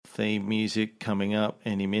Theme music coming up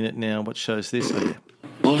any minute now. What show's this? Oh, yeah.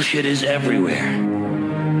 Bullshit is everywhere.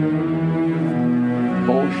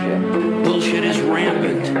 Bullshit. Bullshit is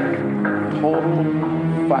rampant. Total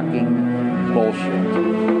fucking bullshit.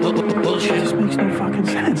 Bullshit. This makes no fucking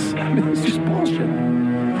sense. I mean, it's just bullshit.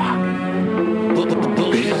 Fuck.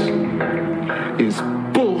 Bullshit. Is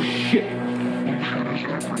bullshit.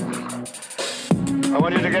 I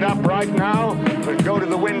want you to get up right now and go to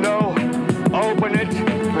the window, open it,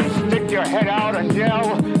 and stick your head out and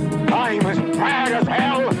yell, I'm as bad as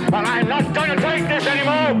hell, and I'm not going to take this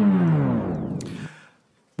anymore!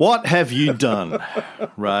 What have you done,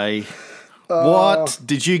 Ray? What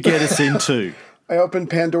did you get us into? I opened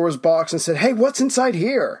Pandora's box and said, hey, what's inside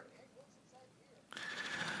here?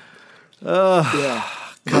 Yeah.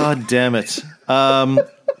 God damn it.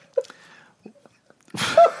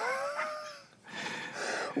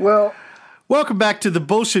 Well, welcome back to the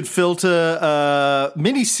Bullshit Filter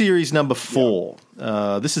mini-series number 4.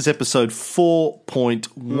 This is episode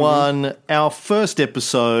 4.1, our first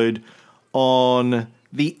episode on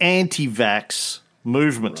the anti-vax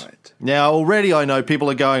movement. Right. Now, already I know people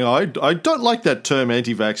are going, I don't like that term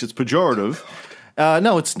anti-vax, it's pejorative.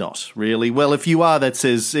 No, it's not, really. Well, if you are,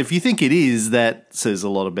 if you think it is, that says a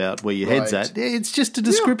lot about where your head's at. It's just a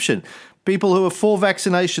description. Yeah. People who are for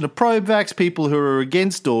vaccination are pro-vax. People who are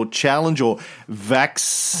against or challenge or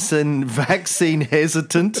vaccine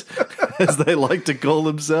hesitant, as they like to call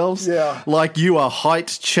themselves. Yeah. Like you are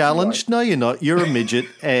height challenged. Right. No, you're not. You're a midget,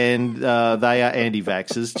 and they are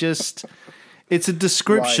anti-vaxxers. Just, it's a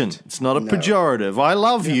description. Right. It's not a pejorative. I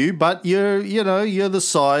love you, but you're the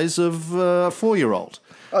size of a 4-year-old.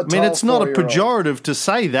 I mean, it's not a pejorative to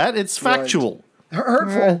say that. It's factual. Right.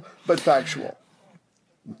 Hurtful, but factual.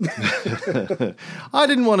 I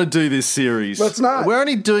didn't want to do this series. Let's not. We're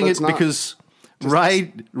only doing it because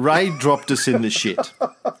Ray dropped us in the shit.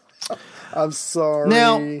 I'm sorry.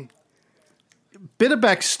 Now, bit of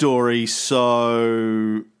backstory.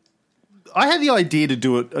 So, I had the idea to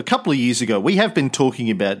do it a couple of years ago. We have been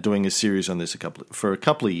talking about doing a series on this for a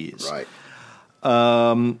couple of years. Right.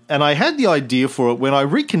 And I had the idea for it when I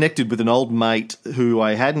reconnected with an old mate who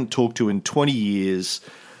I hadn't talked to in 20 years.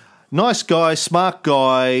 Nice guy, smart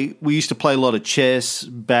guy. We used to play a lot of chess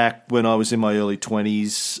back when I was in my early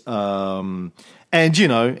 20s. And,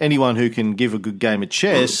 anyone who can give a good game of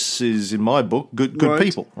chess is, in my book, good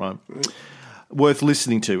people, right? Worth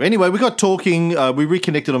listening to. Anyway, we got talking. We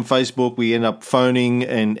reconnected on Facebook. We ended up phoning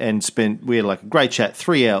and we had like a great chat,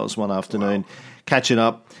 3 hours one afternoon, catching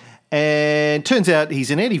up. And turns out he's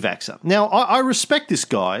an anti-vaxxer. Now, I respect this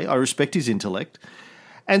guy. I respect his intellect.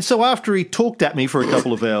 And so after he talked at me for a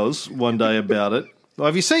couple of hours one day about it,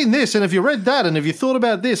 have you seen this and have you read that and have you thought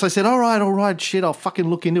about this? I said, all right, shit, I'll fucking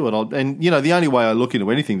look into it. The only way I look into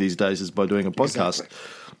anything these days is by doing a podcast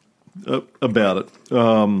about it.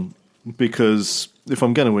 Because if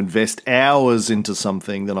I'm going to invest hours into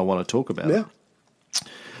something, then I want to talk about it.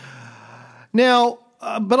 Now,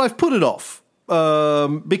 but I've put it off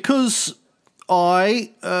because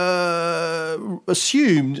I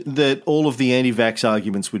assumed that all of the anti-vax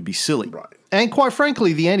arguments would be silly. Right. And quite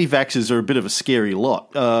frankly, the anti-vaxxers are a bit of a scary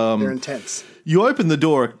lot. They're intense. You open the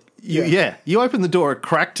door, you open the door a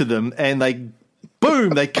crack to them and they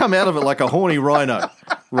come out of it like a horny rhino.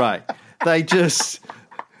 Right. They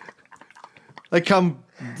come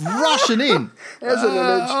rushing in. There's an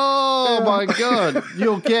image. Oh, my God.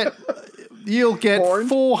 You'll get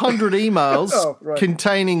 400 emails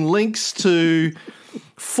containing links to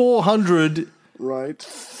 400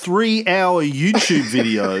 3-hour YouTube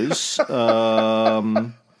videos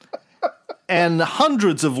and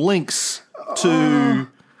hundreds of links to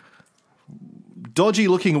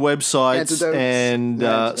dodgy-looking websites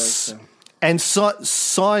and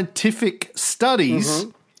scientific studies,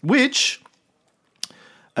 which,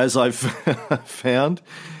 as I've found,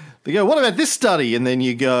 they go, what about this study? And then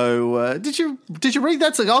you go, did you read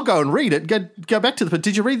that? So I'll go and read it. Go back to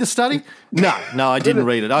did you read the study? No, I didn't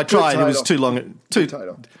read it. I tried. It was too long,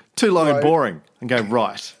 too long and boring. And go,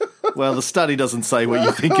 right. Well, the study doesn't say what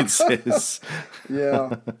you think it says.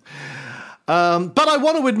 Yeah. But I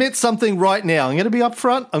want to admit something right now. I'm going to be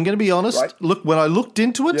upfront. I'm going to be honest. Right. Look, when I looked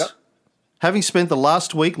into it, having spent the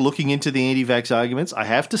last week looking into the anti-vax arguments, I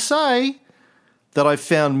have to say that I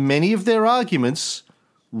found many of their arguments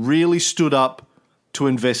really stood up to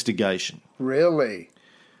investigation. Really?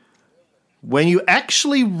 When you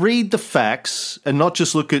actually read the facts and not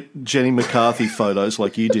just look at Jenny McCarthy photos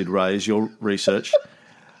like you did, Ray, as your research,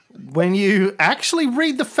 when you actually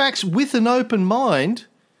read the facts with an open mind,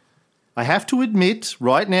 I have to admit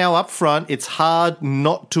right now up front, it's hard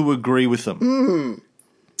not to agree with them.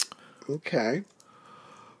 Okay.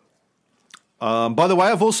 By the way,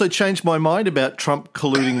 I've also changed my mind about Trump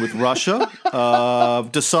colluding with Russia.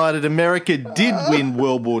 I've decided America did win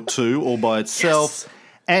World War II all by itself,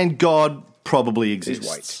 and God probably exists.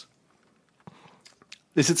 He's white.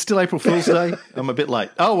 Is it still April Fool's Day? I'm a bit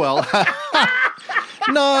late. Oh, well.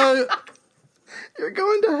 No. You're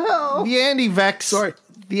going to hell. The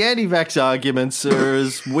anti-vax arguments are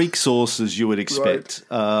as weak sauce as you would expect.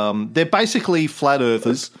 Right. They're basically flat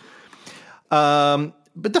earthers.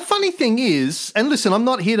 But the funny thing is, and listen, I'm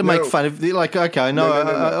not here to make fun of, like, okay, I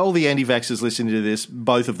know all the anti-vaxxers listening to this,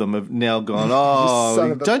 both of them have now gone,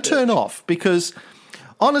 oh, don't turn off, because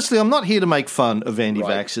honestly, I'm not here to make fun of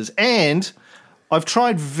anti-vaxxers, and I've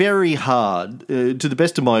tried very hard, to the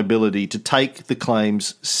best of my ability, to take the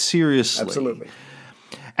claims seriously. Absolutely.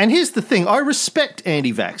 And here's the thing, I respect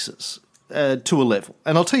anti-vaxxers to a level,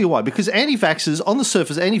 and I'll tell you why, because anti-vaxxers, on the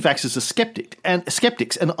surface, anti-vaxxers are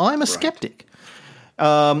skeptics, and I'm a skeptic.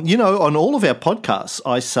 On all of our podcasts,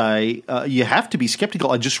 I say you have to be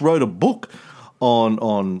skeptical. I just wrote a book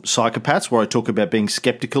on psychopaths where I talk about being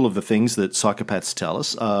skeptical of the things that psychopaths tell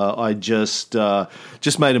us. I just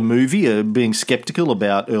made a movie being skeptical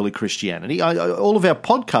about early Christianity. All of our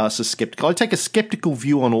podcasts are skeptical. I take a skeptical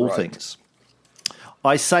view on all things.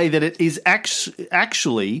 I say that it is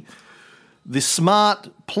actually the smart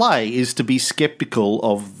play is to be skeptical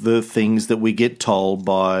of the things that we get told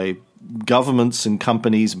by governments and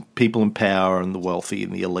companies, people in power and the wealthy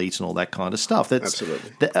and the elite and all that kind of stuff.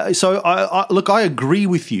 Absolutely. So, I agree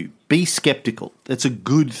with you. Be skeptical. That's a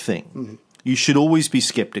good thing. Mm-hmm. You should always be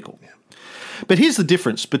skeptical. Yeah. But here's the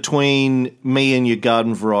difference between me and your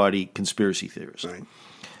garden variety conspiracy theorist. Right.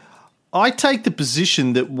 I take the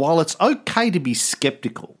position that while it's okay to be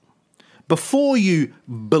skeptical, before you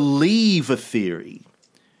believe a theory,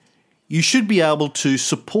 you should be able to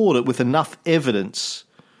support it with enough evidence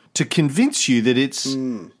to convince you that it's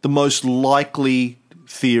the most likely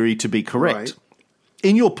theory to be correct. Right.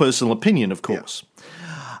 In your personal opinion, of course.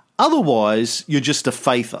 Yeah. Otherwise, you're just a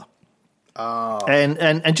faither. Oh.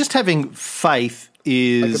 And just having faith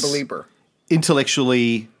is... like a believer.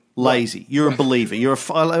 Intellectually lazy. You're a believer. You're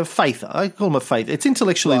a faither. I call them a faither. It's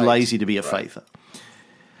intellectually lazy to be a faither.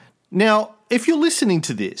 Now, if you're listening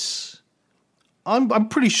to this... I'm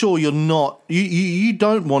pretty sure you're not. You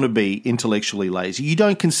don't want to be intellectually lazy. You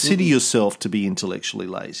don't consider yourself to be intellectually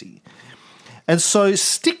lazy, and so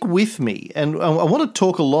stick with me. And I want to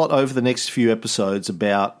talk a lot over the next few episodes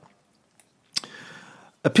about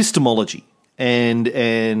epistemology and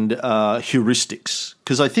heuristics,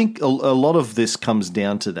 because I think a lot of this comes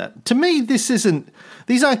down to that. To me, these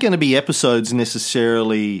aren't going to be episodes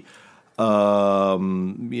necessarily.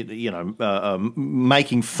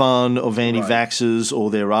 Making fun of anti-vaxxers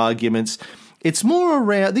or their arguments. It's more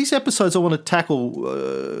around these episodes. I want to tackle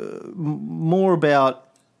more about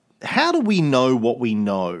how do we know what we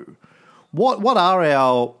know? What are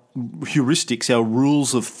our heuristics, our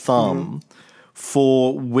rules of thumb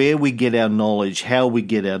for where we get our knowledge, how we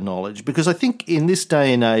get our knowledge? Because I think in this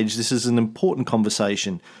day and age, this is an important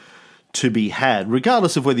conversation to be had,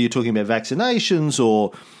 regardless of whether you're talking about vaccinations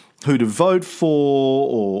or who to vote for,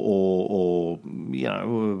 or I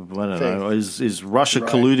don't know, is Russia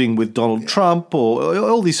colluding with Donald Trump, or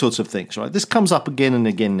all these sorts of things, right? This comes up again and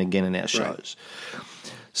again and again in our shows. Right.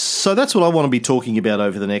 So that's what I want to be talking about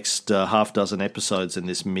over the next half dozen episodes in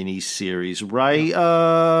this mini-series, Ray.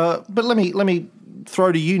 But let me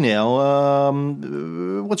throw to you now.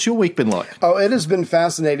 What's your week been like? Oh, it has been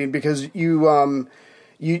fascinating because you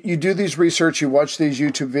do these research, you watch these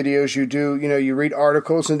YouTube videos, you read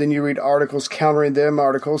articles, and then you read articles countering them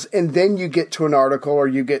articles, and then you get to an article or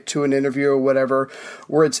you get to an interview or whatever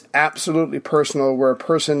where it's absolutely personal, where a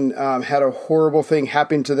person had a horrible thing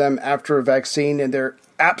happen to them after a vaccine, and they're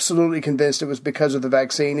absolutely convinced it was because of the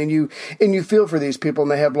vaccine, and you feel for these people,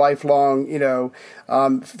 and they have lifelong,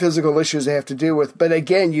 physical issues they have to deal with. But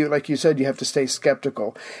again, like you said, you have to stay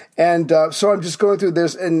skeptical. And so I'm just going through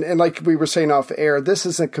this, and like we were saying off air, this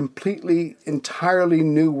is a completely, entirely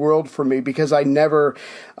new world for me, because I never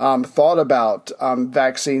thought about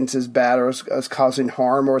vaccines as bad or as causing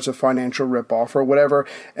harm or as a financial ripoff or whatever.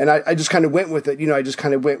 And I just kind of went with it. I just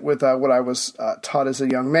kind of went with what I was taught as a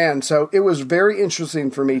young man. So it was very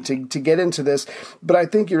interesting for me to get into this. But I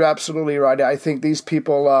think you're absolutely right. I think these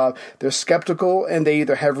people, they're skeptical, and they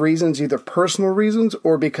either have reasons, either personal reasons,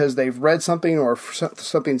 or because they've read something or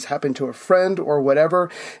something's happened to a friend or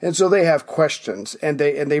whatever. And so they have questions, and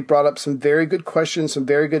they brought up some very good questions, some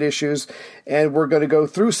very good issues. And we're going to go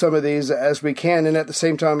through some of these as we can. And at the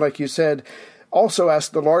same time, like you said, also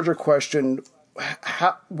ask the larger question,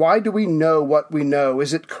 why do we know what we know?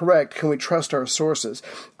 Is it correct? Can we trust our sources?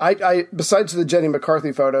 I besides the Jenny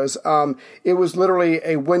McCarthy photos, it was literally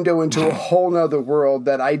a window into a whole nother world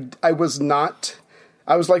that I was not.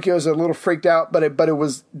 I was like, I was a little freaked out, but it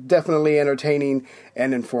was definitely entertaining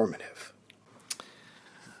and informative.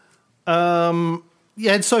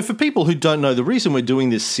 Yeah, and so for people who don't know, the reason we're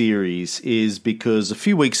doing this series is because a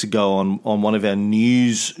few weeks ago on one of our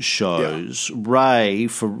news shows, Ray,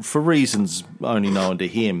 for reasons only known to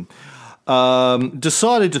him,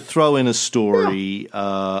 decided to throw in a story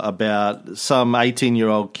about some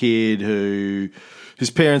 18-year-old kid who his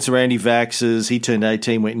parents are anti-vaxxers. He turned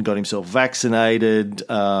 18, went and got himself vaccinated.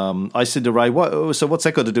 I said to Ray, so what's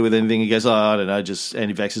that got to do with anything? He goes, I don't know, just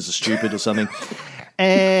anti-vaxxers are stupid or something.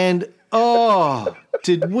 And...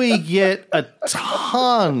 did we get a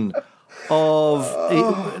ton of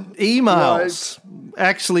emails? Right.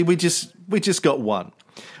 Actually, we just got one.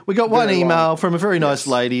 We got one email from a very nice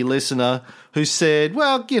lady listener who said,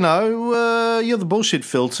 well, you're the bullshit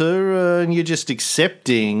filter and you're just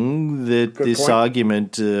accepting that this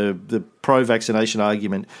argument, the pro-vaccination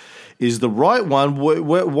argument, is the right one.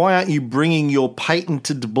 Why aren't you bringing your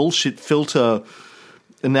patented bullshit filter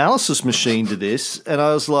analysis machine to this? And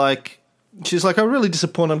I was like... She's like, I'm really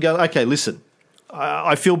disappointed. I'm going, okay, listen,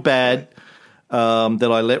 I feel bad that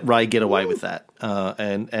I let Ray get away with that.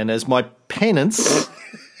 And as my penance,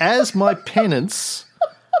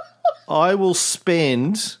 I will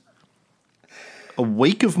spend a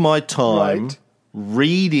week of my time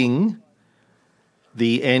reading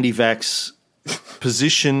the anti-vax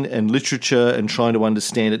position and literature and trying to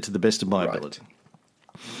understand it to the best of my ability.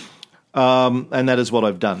 And that is what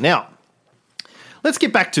I've done. Now, let's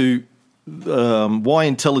get back to why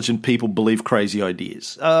intelligent people believe crazy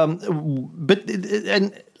ideas. But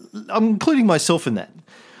I'm including myself in that.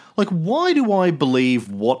 Like, why do I believe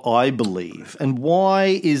what I believe? And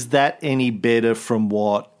why is that any better from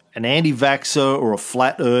what an anti-vaxxer or a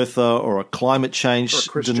flat earther or a climate change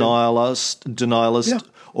denialist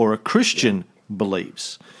or a Christian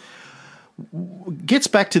believes? Gets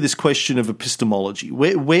back to this question of epistemology.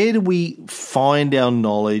 Where do we find our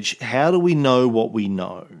knowledge? How do we know what we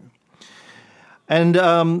know? And,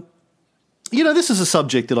 this is a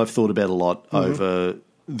subject that I've thought about a lot over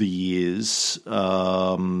the years,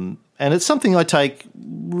 and it's something I take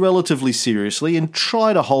relatively seriously and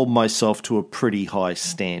try to hold myself to a pretty high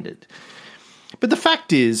standard. But the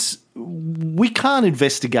fact is, we can't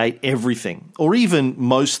investigate everything, or even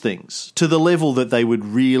most things, to the level that they would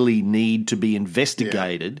really need to be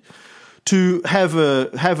investigated to have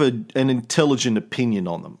an intelligent opinion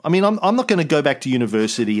on them. I mean, I'm not going to go back to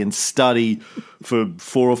university and study for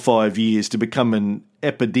 4 or 5 years to become an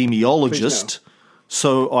epidemiologist,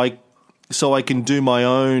 so I can do my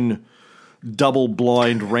own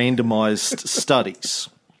double-blind randomized studies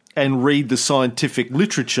and read the scientific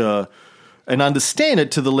literature and understand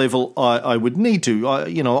it to the level I would need to.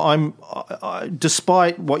 I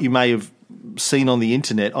despite what you may have seen on the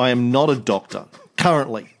internet, I am not a doctor.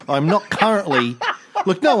 Currently. I'm not currently...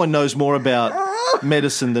 Look, no one knows more about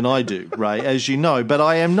medicine than I do, Ray, as you know, but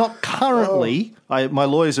I am not currently... my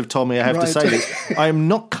lawyers have told me I have to say this. I am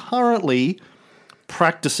not currently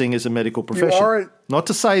practicing as a medical professional. Not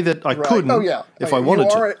to say that I couldn't if I wanted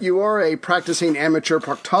to. You are a practicing amateur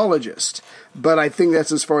proctologist, but I think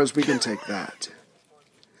that's as far as we can take that.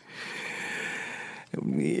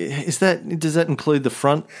 Does that include the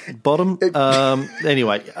front, bottom?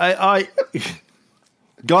 Anyway, I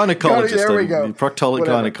gynecologist. There we go.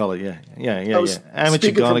 Gynecologist. Yeah. Amateur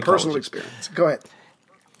speaking gynecologist. From personal experience. Go ahead.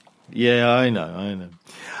 Yeah, I know.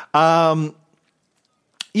 I'm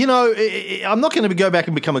not going to go back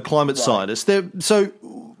and become a climate scientist. So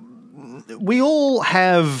we all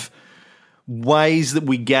have ways that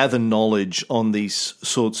we gather knowledge on these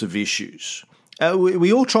sorts of issues.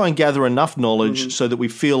 We all try and gather enough knowledge so that we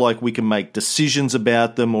feel like we can make decisions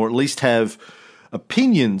about them or at least have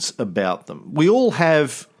opinions about them. We all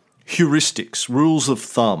have heuristics, rules of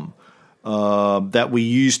thumb that we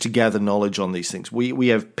use to gather knowledge on these things. We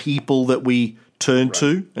have people that we turn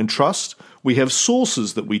to and trust. We have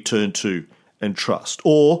sources that we turn to and trust.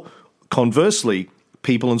 Or conversely,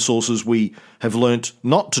 people and sources we have learnt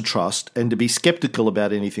not to trust and to be skeptical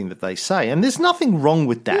about anything that they say. And there's nothing wrong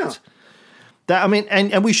with that. Yeah.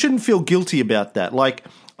 And we shouldn't feel guilty about that. Like,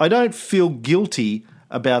 I don't feel guilty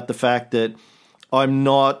about the fact that I'm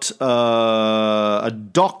not a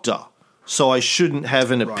doctor, so I shouldn't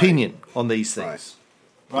have an opinion on these things.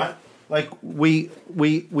 Right? Like, we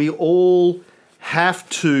all have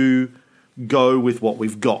to go with what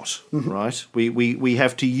we've got, right? We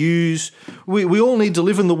have to use... We all need to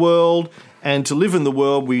live in the world And to live in the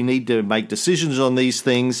world, we need to make decisions on these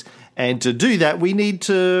things. And to do that, we need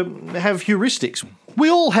to have heuristics. We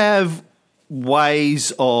all have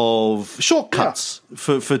ways of shortcuts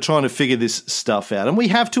for trying to figure this stuff out. And we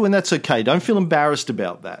have to, and that's okay. Don't feel embarrassed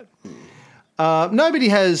about that. Nobody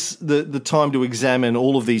has the time to examine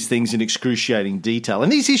all of these things in excruciating detail.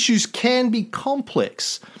 And these issues can be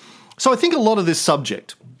complex. So I think a lot of this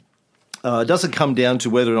subject doesn't come down to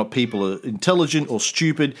whether or not people are intelligent or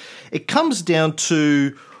stupid. It comes down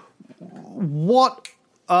to what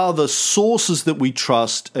are the sources that we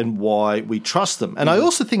trust and why we trust them. And I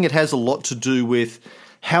also think it has a lot to do with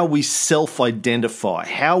how we self-identify,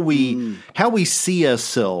 how we see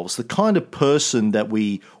ourselves, the kind of person that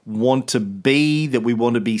we want to be, that we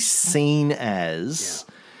want to be seen as.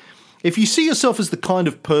 Yeah. If you see yourself as the kind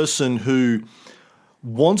of person who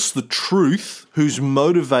wants the truth, who's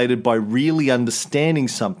motivated by really understanding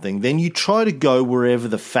something, then you try to go wherever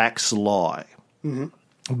the facts lie. Mm-hmm.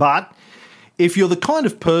 But if you're the kind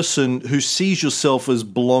of person who sees yourself as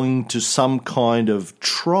belonging to some kind of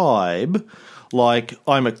tribe, like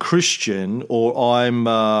I'm a Christian or I'm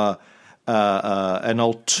an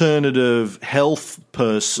alternative health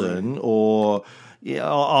person, or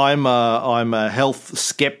I'm a health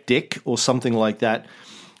skeptic or something like that,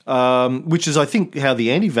 which is, I think, how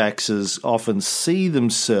the anti-vaxxers often see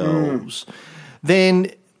themselves,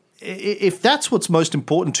 then if that's what's most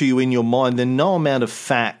important to you in your mind, then no amount of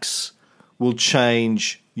facts will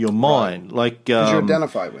change your mind. Right. Like, you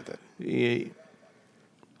identify with it.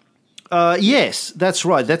 Yes, that's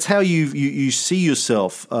right. That's how you see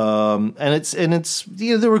yourself, and it's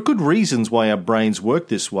there are good reasons why our brains work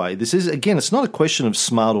this way. This is, again, it's not a question of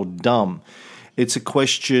smart or dumb. It's a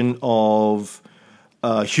question of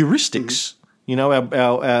heuristics,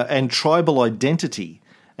 our and tribal identity.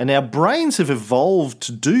 And our brains have evolved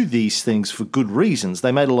to do these things for good reasons.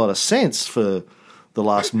 They made a lot of sense for the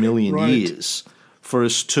last million years for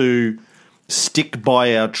us to stick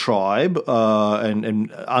by our tribe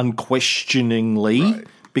and unquestioningly,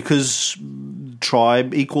 because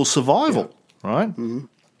tribe equals survival, right? Mm-hmm.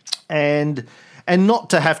 And not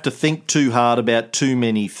to have to think too hard about too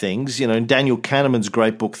many things. In Daniel Kahneman's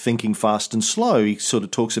great book, Thinking Fast and Slow, he sort of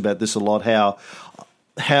talks about this a lot, how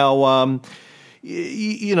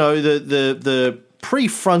the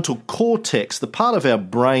prefrontal cortex, the part of our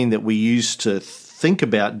brain that we use to think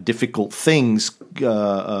about difficult things,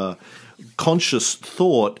 conscious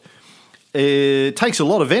thought, takes a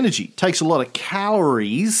lot of energy, takes a lot of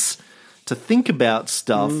calories to think about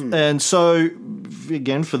stuff. And so,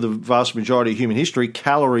 again, for the vast majority of human history,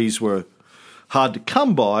 calories were hard to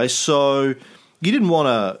come by, so you didn't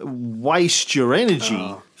want to waste your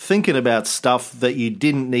energy thinking about stuff that you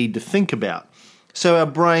didn't need to think about. So our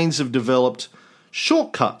brains have developed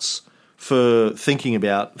shortcuts for thinking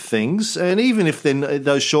about things, and even if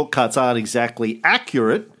those shortcuts aren't exactly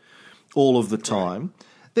accurate all of the time,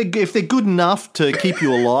 if they're good enough to keep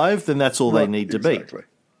you alive, then that's all they need to be.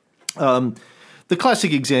 The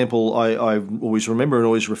classic example I always remember and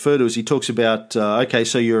always refer to is he talks about,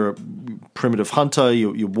 so you're a primitive hunter,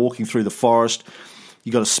 you're walking through the forest,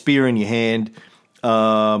 you got a spear in your hand.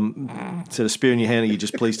 Instead of spear in your hand, are you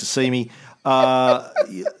just pleased to see me?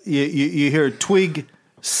 You hear a twig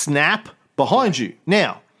snap behind you.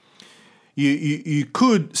 Now, you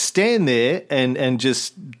could stand there and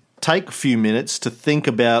just take a few minutes to think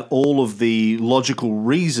about all of the logical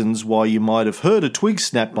reasons why you might have heard a twig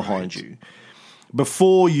snap behind you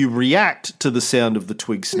before you react to the sound of the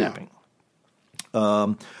twig snapping.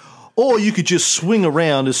 Or you could just swing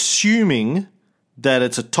around assuming that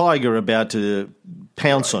it's a tiger about to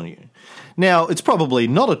pounce on you. Now, it's probably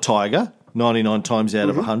not a tiger 99 times out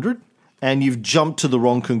of 100, and you've jumped to the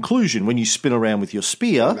wrong conclusion when you spin around with your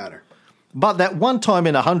spear. Doesn't matter. But that one time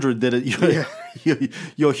in 100 that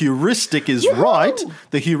your heuristic is right,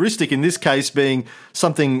 the heuristic in this case being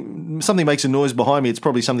something makes a noise behind me, it's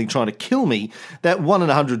probably something trying to kill me, that 1 in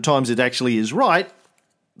 100 times it actually is right,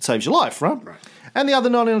 it saves your life, right? And the other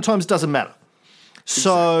 99 times doesn't matter. Exactly.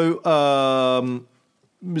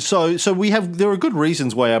 So there are good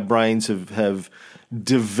reasons why our brains have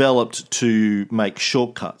developed to make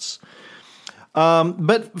shortcuts.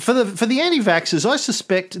 But for the anti-vaxxers, I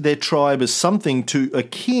suspect their tribe is something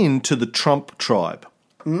akin to the Trump tribe.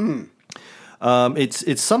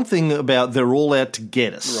 It's something about they're all out to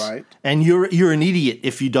get us, right? And you're an idiot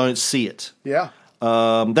if you don't see it. Yeah.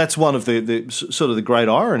 That's one of the sort of the great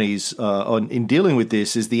ironies in dealing with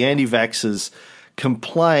this is the anti-vaxxers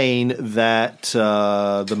complain that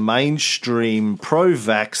the mainstream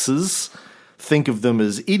pro-vaxxers think of them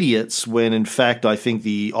as idiots, when in fact I think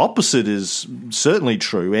the opposite is certainly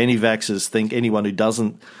true. Anti-vaxxers think anyone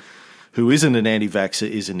who isn't an anti-vaxxer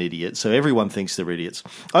is an idiot. So everyone thinks they're idiots.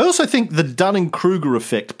 I also think the Dunning-Kruger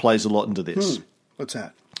effect plays a lot into this. What's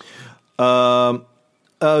that?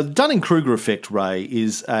 Dunning-Kruger effect, Ray,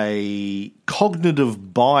 is a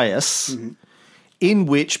cognitive bias in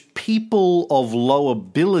which people of low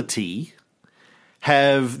ability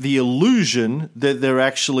have the illusion that they're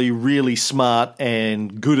actually really smart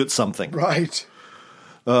and good at something. Right.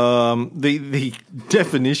 The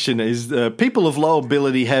definition is people of low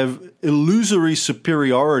ability have illusory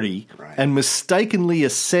superiority and mistakenly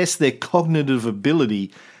assess their cognitive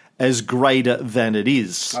ability as greater than it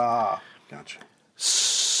is. Ah, gotcha.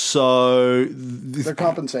 So they're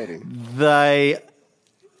compensating. They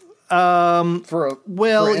for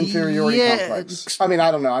inferiority complex. I mean,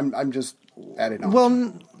 I don't know. I'm just adding on.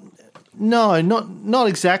 Well, no, not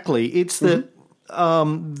exactly. It's that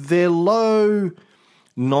their low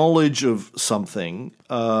knowledge of something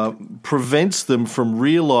prevents them from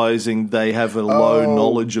realizing they have a low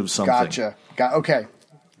knowledge of something. Gotcha. Okay.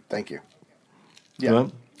 Thank you. Yeah.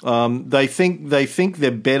 Right? They think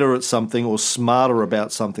they're better at something or smarter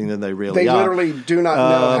about something than they really are. They literally do not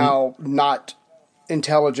know how not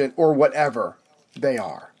intelligent or whatever they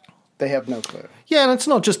are. They have no clue. Yeah, and it's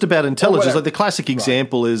not just about intelligence. Like the classic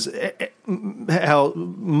example is how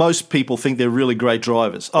most people think they're really great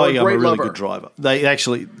drivers. Or I'm a really lover. good driver. They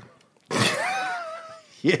actually,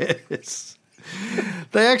 yes,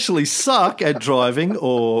 they actually suck at driving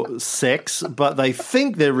or sex, but they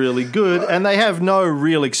think they're really good, and they have no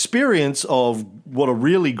real experience of what a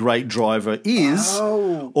really great driver is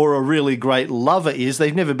or a really great lover is.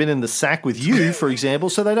 They've never been in the sack with you, for example,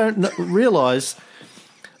 so they don't realize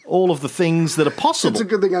all of the things that are possible. It's a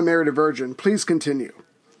good thing I married a virgin. Please continue.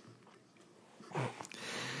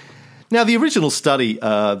 Now, the original study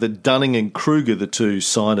that Dunning and Kruger, the two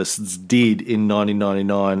scientists, did in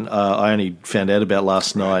 1999, I only found out about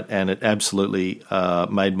last night, and it absolutely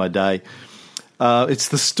made my day. It's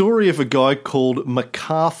the story of a guy called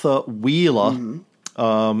MacArthur Wheeler.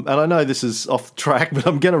 And I know this is off track, but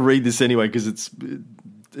I'm going to read this anyway because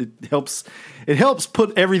it helps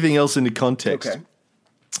put everything else into context. Okay.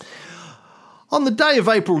 On the day of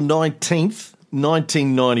April 19th,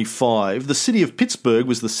 1995, the city of Pittsburgh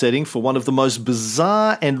was the setting for one of the most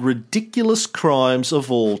bizarre and ridiculous crimes of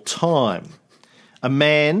all time. A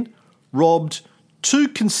man robbed 2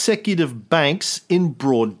 consecutive banks in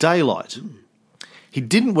broad daylight. He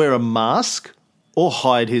didn't wear a mask or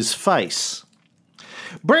hide his face.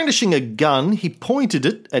 Brandishing a gun, he pointed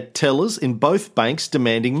it at tellers in both banks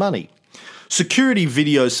demanding money. Security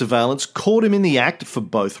video surveillance caught him in the act for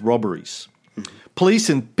both robberies. Police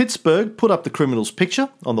in Pittsburgh put up the criminal's picture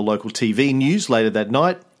on the local TV news later that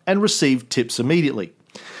night and received tips immediately.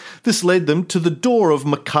 This led them to the door of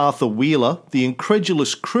MacArthur Wheeler, the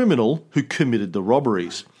incredulous criminal who committed the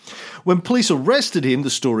robberies. When police arrested him, the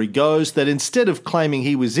story goes that instead of claiming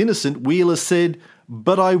he was innocent, Wheeler said,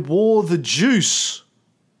 "But I wore the juice."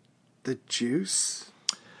 The juice?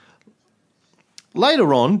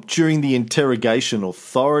 Later on, during the interrogation,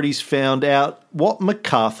 authorities found out what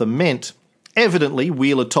MacArthur meant. Evidently,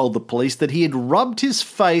 Wheeler told the police that he had rubbed his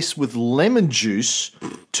face with lemon juice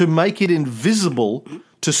to make it invisible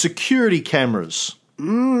to security cameras.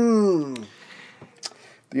 The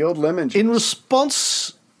old lemon juice.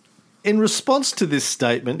 In response to this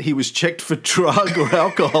statement, he was checked for drug or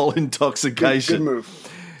alcohol intoxication. Good move.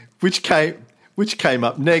 Which came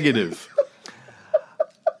up negative.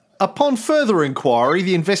 Upon further inquiry,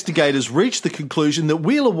 the investigators reached the conclusion that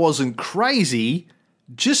Wheeler wasn't crazy,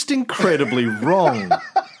 just incredibly wrong.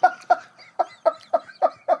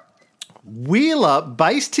 Wheeler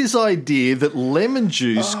based his idea that lemon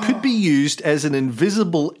juice could be used as an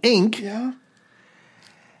invisible ink,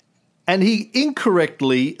 and he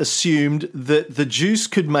incorrectly assumed that the juice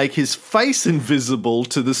could make his face invisible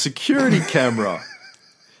to the security camera.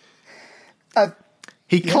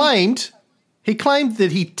 He claimed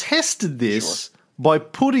that he tested this by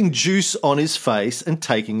putting juice on his face and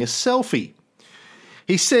taking a selfie.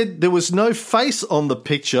 He said there was no face on the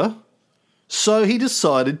picture, so he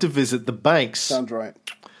decided to visit the banks. Sounds right.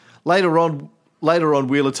 Later on,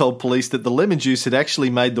 Wheeler told police that the lemon juice had actually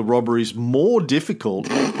made the robberies more difficult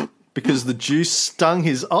because the juice stung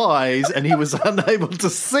his eyes and he was unable to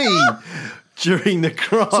see during the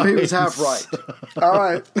crime. So he was half right. All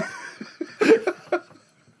right.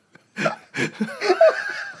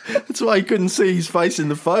 That's why he couldn't see his face in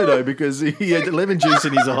the photo, because he had lemon juice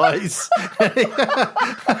in his eyes.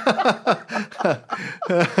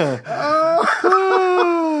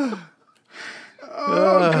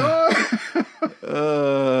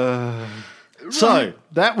 So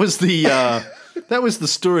that was the That was the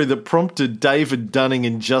story that prompted David Dunning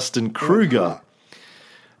and Justin Kruger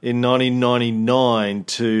in 1999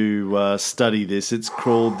 to study this. It's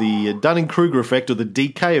called the Dunning-Kruger effect, or the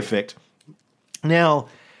DK effect. Now,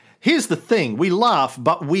 here's the thing. We laugh,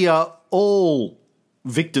 but we are all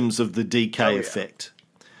victims of the DK effect.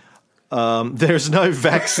 There's no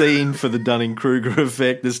vaccine for the Dunning-Kruger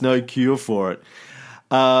effect. There's no cure for it.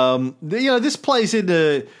 This plays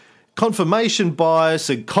into confirmation bias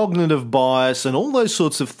and cognitive bias and all those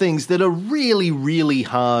sorts of things that are really, really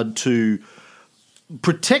hard to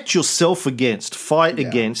protect yourself against, fight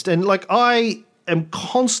against. And I am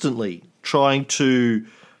constantly trying to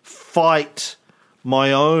fight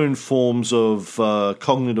my own forms of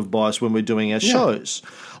cognitive bias when we're doing our shows.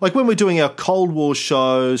 Like when we're doing our Cold War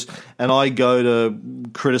shows and I go to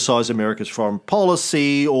criticize America's foreign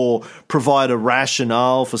policy or provide a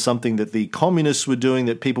rationale for something that the communists were doing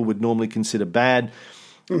that people would normally consider bad,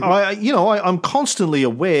 I'm constantly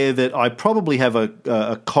aware that I probably have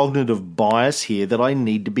a cognitive bias here that I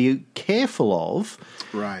need to be careful of.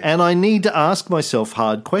 Right. And I need to ask myself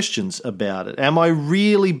hard questions about it. Am I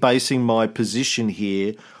really basing my position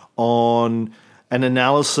here on an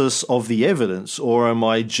analysis of the evidence, or am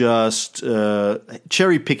I just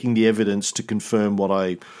cherry-picking the evidence to confirm what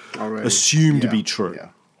I assume to be true? Yeah.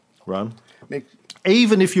 Right?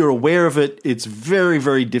 Even if you're aware of it, it's very,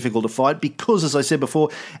 very difficult to fight because, as I said before,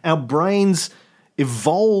 our brains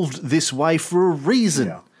evolved this way for a reason.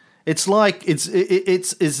 Yeah. It's like it's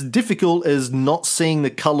as difficult as not seeing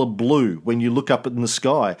the color blue when you look up in the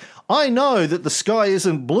sky. I know that the sky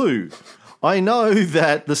isn't blue. I know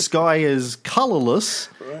that the sky is colorless,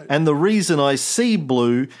 and the reason I see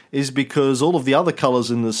blue is because all of the other colors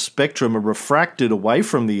in the spectrum are refracted away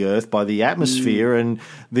from the Earth by the atmosphere, and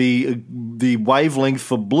the wavelength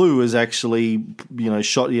for blue is actually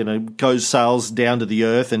sails down to the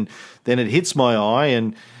Earth, and then it hits my eye,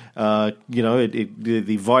 and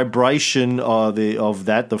the vibration of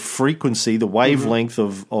that, the frequency, the wavelength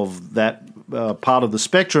of that part of the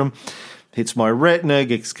spectrum hits my retina,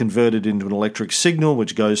 gets converted into an electric signal,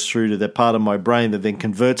 which goes through to that part of my brain that then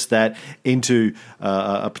converts that into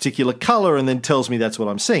a particular color and then tells me that's what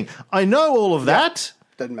I'm seeing. I know all of that.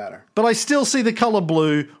 Doesn't matter. But I still see the color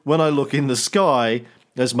blue when I look in the sky,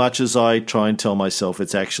 as much as I try and tell myself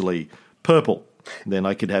it's actually purple. Then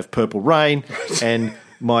I could have purple rain and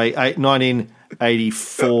my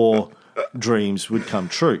 1984 dreams would come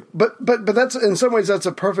true. But that's, in some ways, that's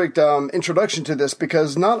a perfect introduction to this,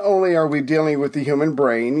 because not only are we dealing with the human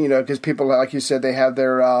brain, because people, like you said, they have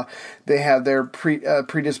their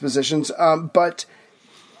predispositions, but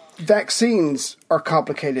vaccines are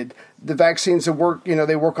complicated. The vaccines that work,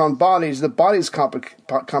 they work on bodies. The body's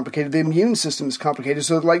complicated. The immune system is complicated.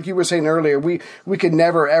 So like you were saying earlier, we could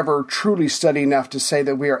never, ever truly study enough to say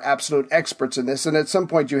that we are absolute experts in this. And at some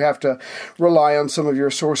point you have to rely on some of your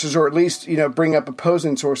sources, or at least, bring up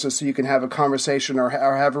opposing sources so you can have a conversation or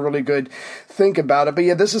have a really good think about it. But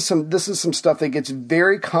yeah, this is some stuff that gets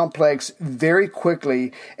very complex very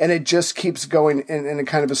quickly, and it just keeps going in a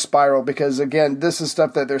kind of a spiral, because again, this is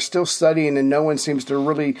stuff that they're still studying and no one seems to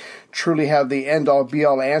really truly have the end-all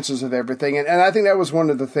be-all answers of everything. And I think that was one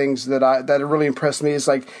of the things that really impressed me, is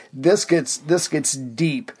like this gets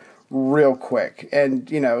deep real quick. And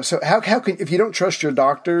so how can, if you don't trust your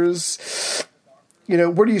doctors,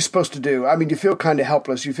 what are you supposed to do? I mean, you feel kind of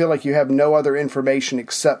helpless. You feel like you have no other information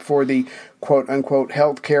except for the quote-unquote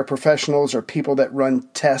healthcare professionals or people that run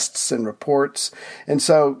tests and reports. And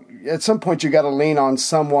so at some point you got to lean on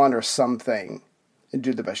someone or something and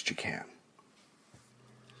do the best you can.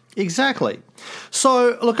 Exactly.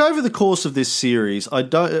 So, look, over the course of this series, I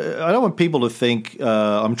don't want people to think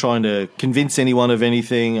I'm trying to convince anyone of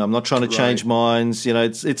anything. I'm not trying to change minds.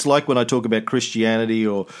 It's like when I talk about Christianity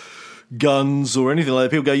or guns or anything like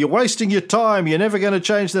that. People go, "You're wasting your time. You're never going to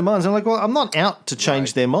change their minds." I'm like, well, I'm not out to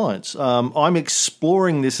change their minds. I'm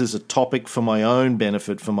exploring this as a topic for my own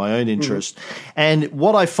benefit, for my own interest. And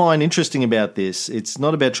what I find interesting about this, it's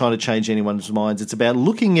not about trying to change anyone's minds. It's about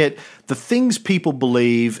looking at the things people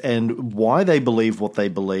believe and why they believe what they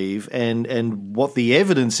believe, and what the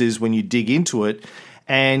evidence is when you dig into it,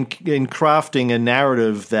 and in crafting a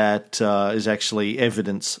narrative that is actually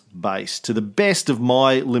evidence-based to the best of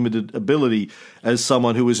my limited ability as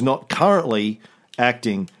someone who is not currently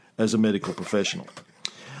acting as a medical professional.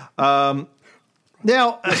 Now,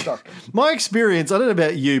 my experience, I don't know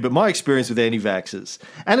about you, but my experience with anti-vaxxers,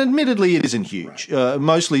 and admittedly it isn't huge,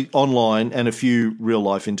 mostly online and a few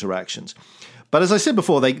real-life interactions. But as I said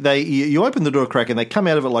before, you open the door a crack and they come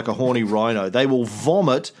out of it like a horny rhino. They will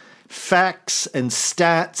vomit facts and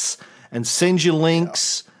stats and send you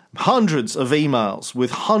links hundreds of emails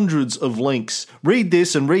with hundreds of links. Read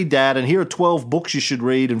this and read that, and here are 12 books you should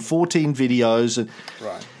read and 14 videos. And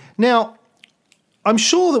Right. Now, I'm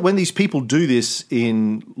sure that when these people do this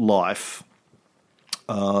in life,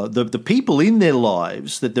 the people in their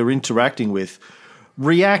lives that they're interacting with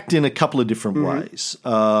react in a couple of different ways.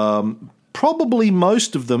 Probably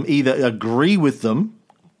most of them either agree with them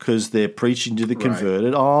because they're preaching to the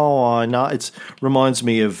converted. Oh, I know. It reminds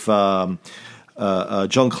me of John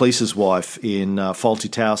Cleese's wife in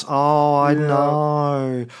Fawlty Towers. Oh,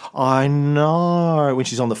 I know. When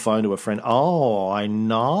she's on the phone to a friend. Oh, I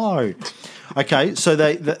know. Okay, so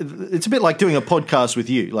it's a bit like doing a podcast with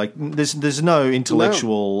you. Like there's no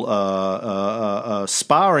intellectual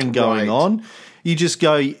sparring going on. You just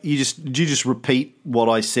repeat what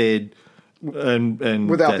I said. And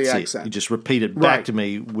without that's the it. accent. You just repeat it back to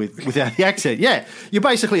me without the accent. Yeah, you're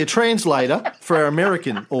basically a translator for our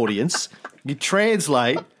American audience. You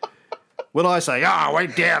translate when I say, I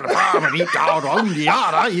went down the farm and he told on the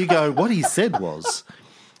yada. You go, what he said was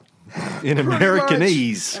in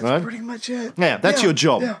Americanese. That's right? pretty much it. Now, that's your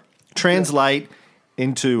job. Yeah. Translate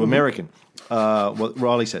into American, what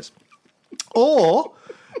Riley says. Or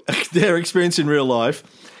their experience in real life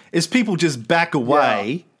is people just back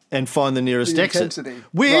away and find the nearest exit,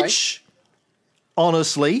 which,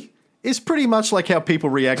 honestly, is pretty much like how people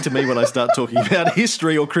react to me when I start talking about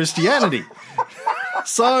history or Christianity.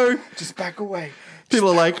 So just back away. People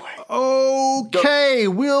are like, okay,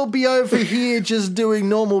 we'll be over here just doing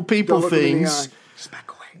normal people things. Just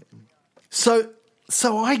back away. So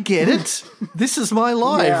I get it. This is my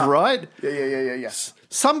life, right? Yeah.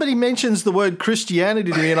 Somebody mentions the word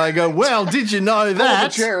Christianity to me, and I go, well, did you know that?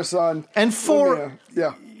 Hold the chair, son. And Yeah.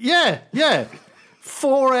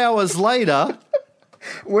 4 hours later.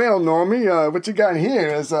 Well, Normie, what you got here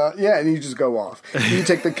is, and you just go off. You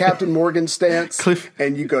take the Captain Morgan stance,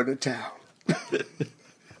 and you go to town.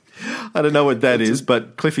 I don't know what that is,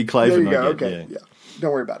 but Cliffy Clavin. There you go. I get, Okay. Yeah.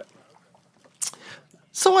 Don't worry about it.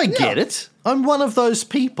 So I get it. I'm one of those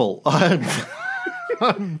people. I'm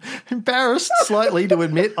embarrassed slightly to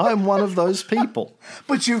admit I'm one of those people.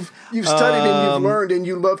 But you've studied and you've learned, and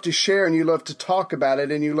you love to share, and you love to talk about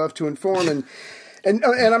it, and you love to inform, and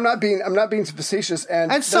I'm not being facetious,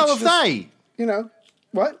 and so have they. You know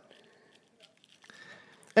what?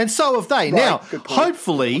 And so have they. Right, now, good point.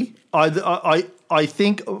 hopefully, I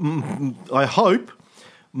hope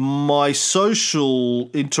my social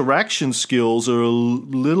interaction skills are a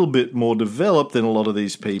little bit more developed than a lot of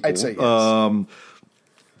these people. I'd say yes.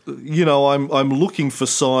 I'm looking for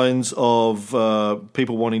signs of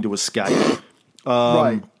people wanting to escape.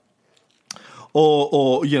 Right.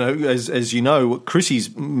 Or as you know, what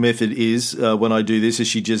Chrissy's method is when I do this is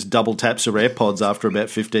she just double taps her AirPods after about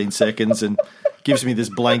 15 seconds and gives me this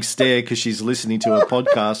blank stare because she's listening to a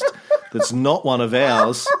podcast that's not one of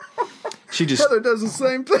ours. She just Heather does the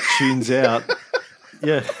same thing. tunes out.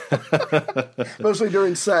 Yeah. Mostly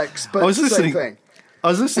during sex, but I was listening. same thing. I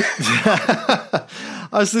was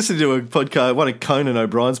listening to a podcast, one of Conan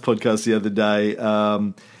O'Brien's podcasts the other day,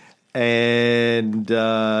 and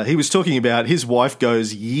he was talking about his wife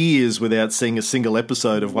goes years without seeing a single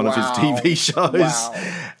episode of one of his TV shows. Wow.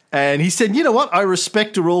 And he said, you know what, I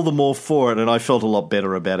respect her all the more for it, and I felt a lot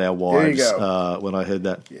better about our There you wives go. when I heard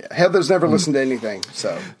that. Yeah. Heather's never listened to anything,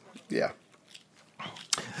 so yeah.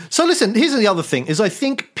 So listen, here's the other thing, is I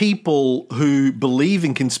think people who believe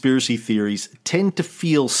in conspiracy theories tend to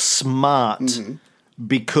feel smart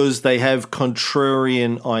because they have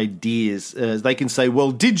contrarian ideas. They can say,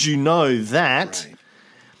 well, did you know that? Right.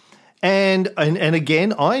 And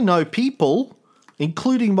again, I know people,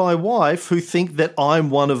 including my wife, who think that I'm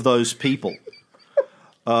one of those people.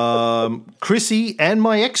 Chrissy and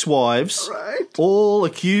my ex-wives all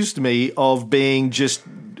accused me of being just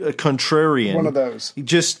a contrarian. One of those.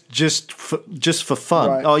 Just for fun.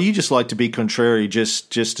 Right. Oh, you just like to be contrary just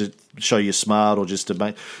to show you're smart or just to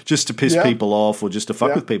piss people off or just to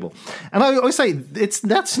fuck with people. And I always say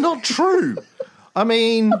that's not true. I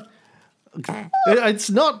mean, it's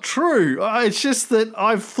not true. It's just that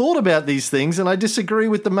I've thought about these things and I disagree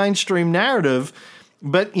with the mainstream narrative.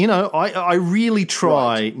 But, I really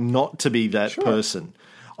try not to be that person.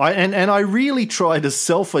 And I really try to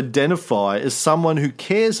self-identify as someone who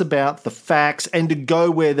cares about the facts and to go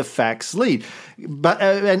where the facts lead. But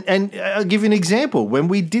and I'll give you an example. When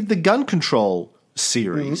we did the gun control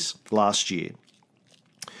series last year,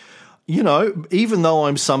 even though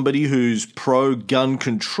I'm somebody who's pro-gun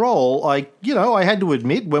control, I had to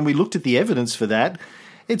admit when we looked at the evidence for that,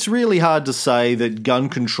 it's really hard to say that gun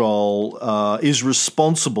control is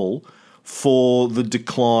responsible for the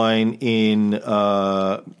decline in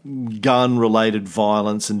gun-related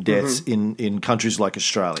violence and deaths in countries like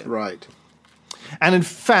Australia. Right. And in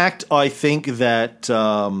fact, I think that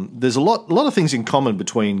there's a lot of things in common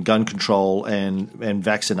between gun control and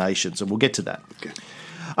vaccinations, and we'll get to that. Okay.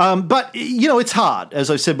 But, it's hard, as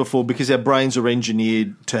I said before, because our brains are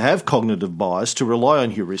engineered to have cognitive bias, to rely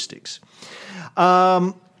on heuristics.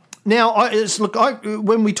 Now,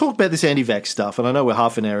 when we talk about this anti-vax stuff, and I know we're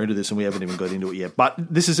half an hour into this and we haven't even got into it yet, but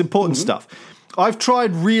this is important stuff. I've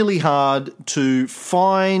tried really hard to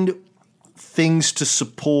find things to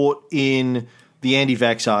support in the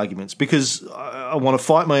anti-vax arguments because I want to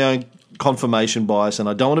fight my own confirmation bias and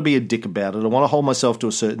I don't want to be a dick about it. I want to hold myself to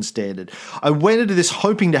a certain standard. I went into this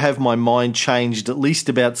hoping to have my mind changed at least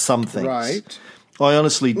about some things. Right. I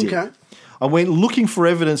honestly did. Okay. I went looking for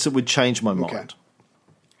evidence that would change my mind. Okay.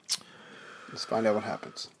 Let's find out what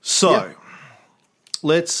happens. So,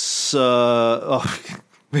 let's...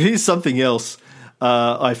 here's something else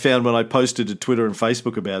I found when I posted to Twitter and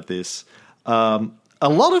Facebook about this. A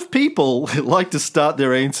lot of people like to start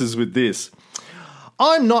their answers with this.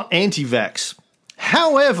 I'm not anti-vax.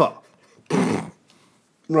 However...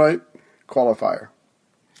 Right. Qualifier.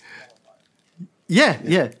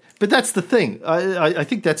 Yeah. But that's the thing. I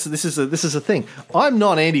think this is a thing. I'm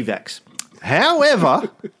not anti-vax. However,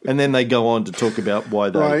 and then they go on to talk about why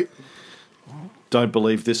they don't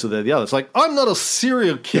believe this or that or the other. It's like, I'm not a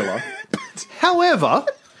serial killer. However,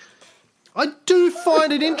 I do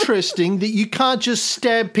find it interesting that you can't just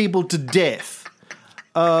stab people to death.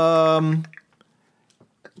 Have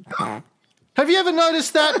you ever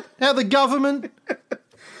noticed that? How the government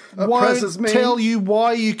won't tell you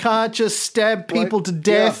why you can't just stab people to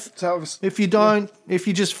death if you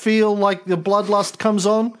just feel like the bloodlust comes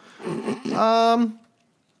on? It's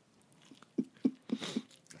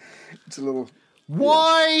a little...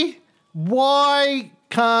 Why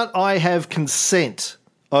can't I have consent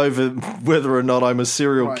over whether or not I'm a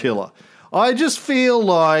serial killer? I just feel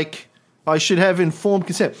like I should have informed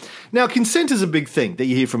consent. Now, consent is a big thing that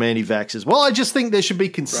you hear from anti-vaxxers. Well, I just think there should be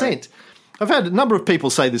consent. Right. I've had a number of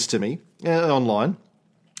people say this to me online.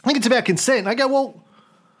 I think it's about consent. And I go, well,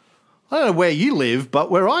 I don't know where you live,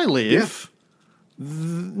 but where I live...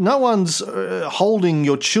 No one's holding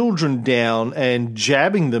your children down and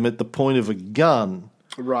jabbing them at the point of a gun.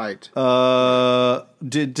 Right.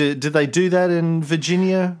 Did they do that in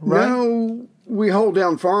Virginia? Right? No, we hold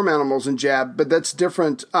down farm animals and jab, but that's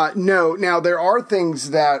different. No, now there are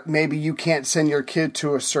things that maybe you can't send your kid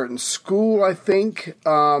to a certain school, I think.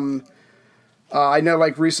 I know,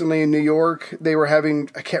 like, recently in New York, they were having,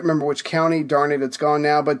 I can't remember which county, darn it, it's gone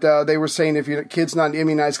now, but they were saying if your kid's not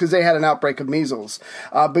immunized, because they had an outbreak of measles.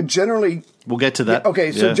 But generally... We'll get to that.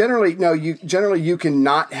 So generally, no, you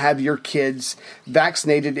cannot have your kids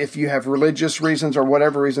vaccinated if you have religious reasons or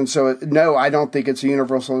whatever reason. So, no, I don't think it's a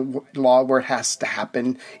universal law where it has to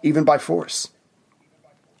happen, even by force.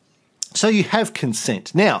 So you have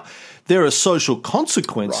consent. Now, there are social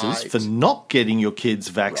consequences for not getting your kids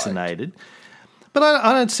vaccinated. Right. But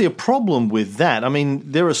I don't see a problem with that. I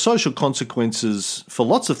mean, there are social consequences for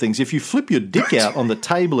lots of things. If you flip your dick out on the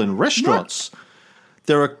table in restaurants,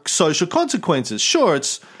 there are social consequences. Sure,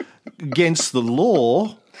 it's against the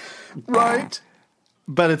law. Right.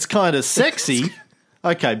 But it's kind of sexy.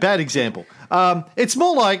 Okay, bad example. It's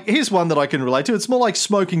more like, here's one that I can relate to. It's more like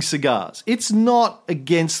smoking cigars. It's not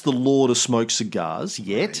against the law to smoke cigars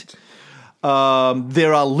yet. Right.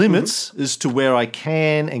 There are limits as to where I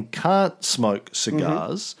can and can't smoke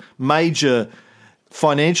cigars. Major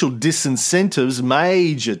financial disincentives,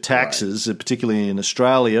 major taxes, particularly in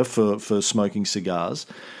Australia, for smoking cigars.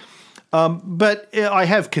 But I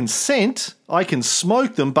have consent. I can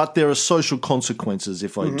smoke them, but there are social consequences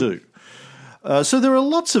if I do. So there are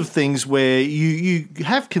lots of things where you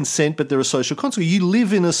have consent, but there are social consequences. You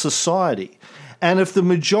live in a society. And if the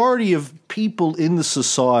majority of people in the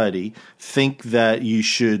society think that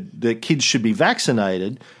kids should be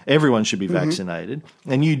vaccinated, everyone should be vaccinated,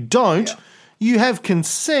 and you don't, you have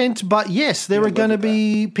consent. But yes, there are going to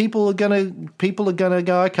be people are going to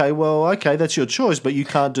go, okay, that's your choice, but you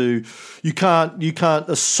can't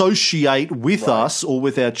associate with us or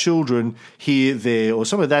with our children here, there, or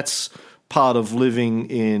somewhere. That's part of living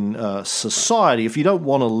in society. If you don't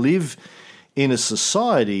want to live in a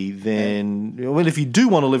society, then if you do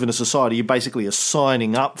want to live in a society, you basically are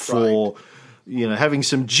signing up for having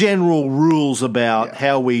some general rules about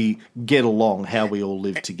how we get along, how we all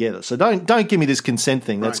live together. So don't give me this consent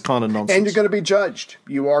thing. That's kind of nonsense. And you're going to be judged.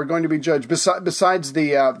 You are going to be judged. Besides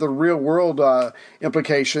the real world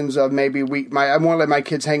implications of maybe I won't let my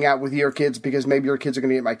kids hang out with your kids because maybe your kids are going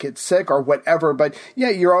to get my kids sick or whatever. But yeah,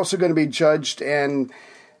 you're also going to be judged and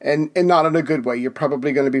not in a good way. You're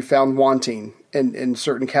probably going to be found wanting in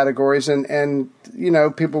certain categories, and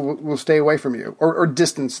people will stay away from you or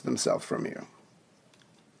distance themselves from you.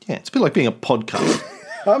 Yeah, it's a bit like being a podcaster.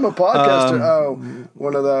 I'm a podcaster.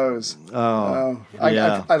 One of those. I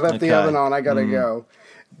left the oven on. I got to go.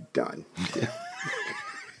 Done.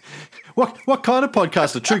 What kind of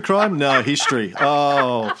podcaster? True crime? No, history.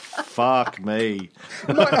 Oh, fuck me.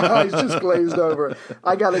 My eyes just glazed over.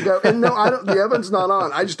 I got to go. And no, I don't. The oven's not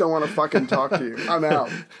on. I just don't want to fucking talk to you. I'm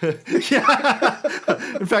out. Yeah.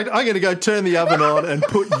 In fact, I'm going to go turn the oven on and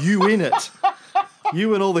put you in it.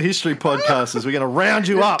 You and all the history podcasters, we're going to round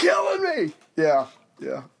you up. Killing me. Yeah.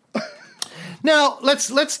 Now,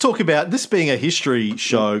 let's talk about this being a history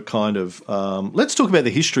show, kind of. Let's talk about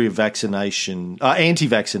the history of vaccination,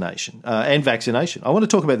 anti-vaccination, and vaccination. I want to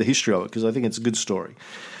talk about the history of it because I think it's a good story.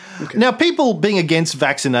 Okay. Now, people being against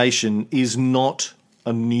vaccination is not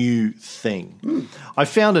a new thing. I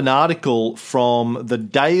found an article from the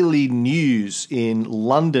Daily News in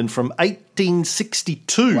London from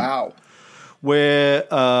 1862. Wow. Where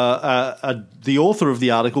the author of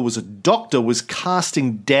the article was a doctor, was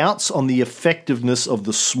casting doubts on the effectiveness of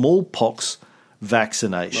the smallpox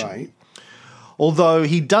vaccination. Right. Although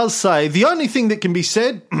he does say the only thing that can be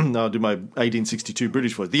said, I'll do my 1862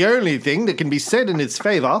 British voice, the only thing that can be said in its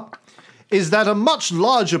favour is that a much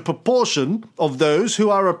larger proportion of those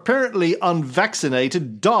who are apparently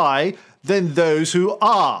unvaccinated die than those who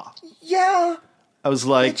are. Yeah. I was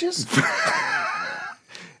like...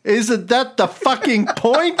 Isn't that the fucking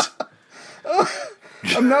point?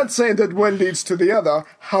 I'm not saying that one leads to the other.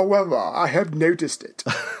 However, I have noticed it.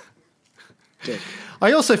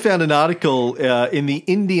 I also found an article in the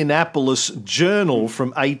Indianapolis Journal from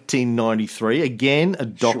 1893. Again, a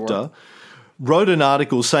doctor wrote an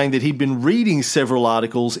article saying that he'd been reading several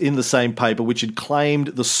articles in the same paper which had claimed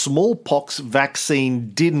the smallpox vaccine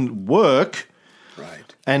didn't work. Right.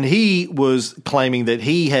 And he was claiming that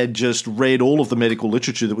he had just read all of the medical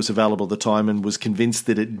literature that was available at the time and was convinced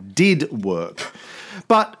that it did work.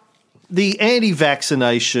 But the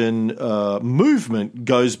anti-vaccination movement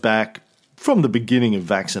goes back from the beginning of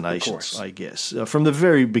vaccinations, I guess, from the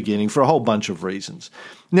very beginning for a whole bunch of reasons.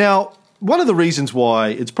 Now, one of the reasons why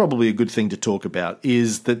it's probably a good thing to talk about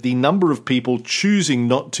is that the number of people choosing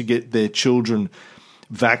not to get their children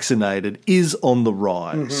vaccinated is on the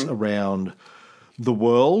rise around the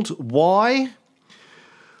world. Why?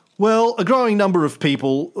 Well, a growing number of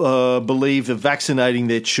people believe that vaccinating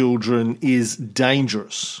their children is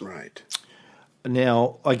dangerous. Right.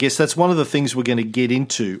 Now, I guess that's one of the things we're going to get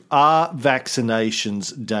into. Are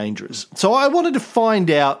vaccinations dangerous? So I wanted to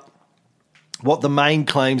find out what the main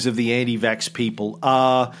claims of the anti-vax people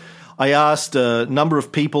are. I asked a number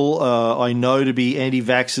of people I know to be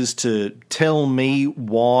anti-vaxxers to tell me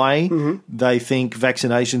why they think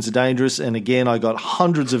vaccinations are dangerous. And again, I got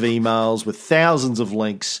hundreds of emails with thousands of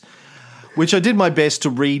links, which I did my best to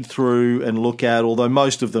read through and look at, although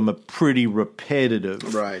most of them are pretty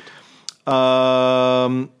repetitive. Right.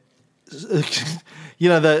 A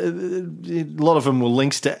lot of them were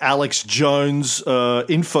links to Alex Jones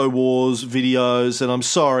InfoWars videos, and I'm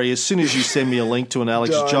sorry, as soon as you send me a link to an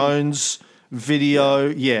Alex Jones video,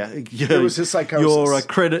 it was his psychosis.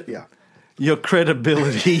 Your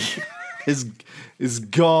credibility is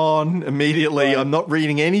gone immediately. Right. I'm not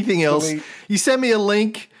reading anything else. Delete. You send me a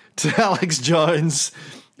link to Alex Jones.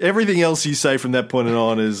 Everything else you say from that point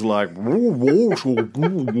on is like,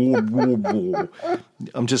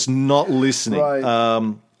 I'm just not listening.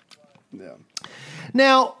 Right.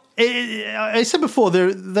 Now, I said before,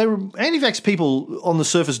 anti-vax people on the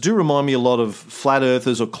surface do remind me a lot of flat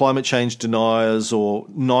earthers or climate change deniers or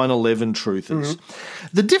 9/11 truthers.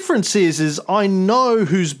 The difference is I know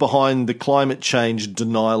who's behind the climate change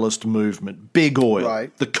denialist movement, Big Oil,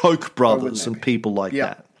 the Koch brothers and people like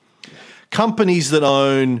that. Companies that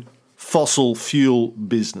own fossil fuel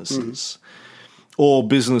businesses or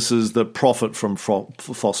businesses that profit from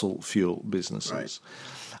fossil fuel businesses.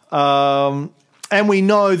 Right. And we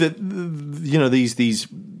know that, these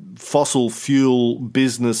fossil fuel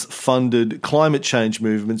business funded climate change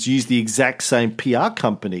movements use the exact same PR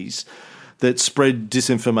companies that spread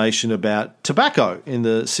disinformation about tobacco in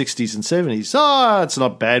the 60s and 70s. It's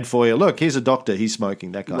not bad for you. Look, here's a doctor, he's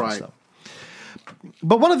smoking, that kind of stuff.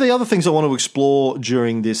 But one of the other things I want to explore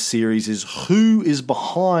during this series is who is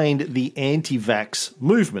behind the anti-vax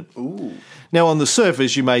movement. Ooh. Now, on the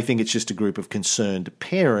surface, you may think it's just a group of concerned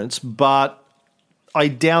parents, but I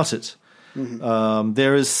doubt it. Mm-hmm.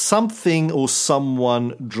 There is something or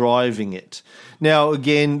someone driving it. Now,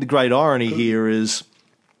 again, the great irony here is...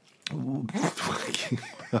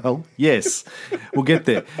 Well, yes, we'll get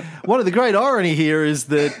there. One of the great irony here is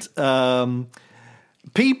that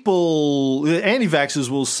anti-vaxxers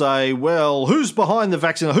will say, well, who's behind the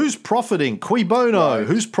vaccine? Who's profiting? Cui bono? Right.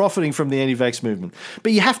 Who's profiting from the anti-vax movement?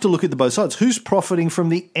 But you have to look at the both sides. Who's profiting from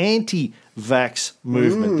the anti-vax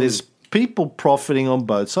movement? There's people profiting on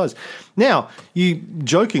both sides. Now, you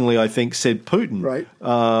jokingly, I think, said Putin. Right.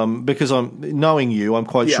 Because knowing you, I'm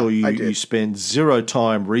quite sure I you did. spend zero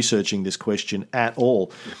time researching this question at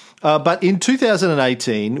all. But in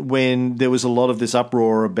 2018, when there was a lot of this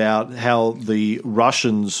uproar about how the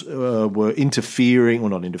Russians were interfering, or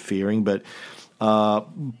not interfering, but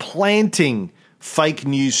planting fake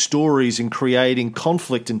news stories and creating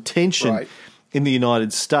conflict and tension in the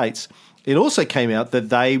United States, it also came out that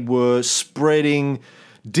they were spreading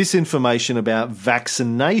disinformation about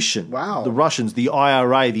vaccination. Wow. The Russians, the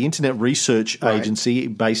IRA, the Internet Research Agency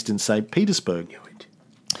based in St. Petersburg.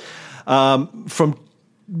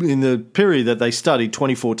 In the period that they studied,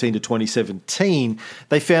 2014 to 2017,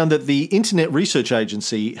 they found that the Internet Research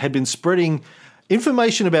Agency had been spreading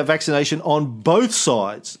information about vaccination on both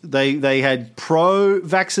sides. They had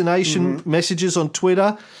pro-vaccination messages on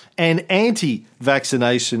Twitter and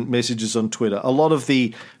anti-vaccination messages on Twitter. A lot of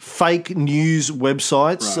the fake news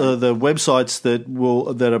websites, the websites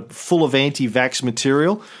that are full of anti-vax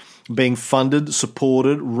material, being funded,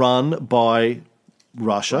 supported, run by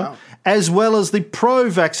Russia, as well as the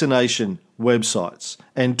pro-vaccination websites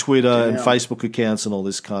and Twitter and Facebook accounts and all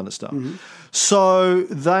this kind of stuff. So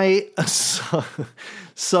the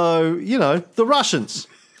Russians.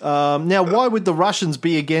 Now, why would the Russians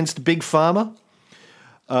be against Big Pharma?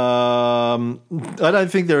 I don't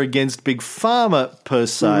think they're against Big Pharma per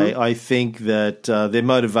se. I think that their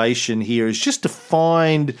motivation here is just to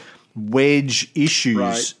find wedge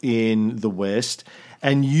issues in the West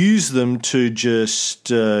and use them to just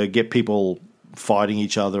get people fighting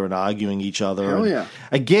each other and arguing each other. Hell yeah.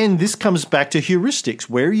 Again, this comes back to heuristics.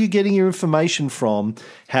 Where are you getting your information from?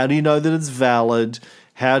 How do you know that it's valid?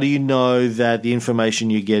 How do you know that the information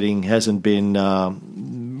you're getting hasn't been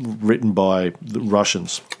written by the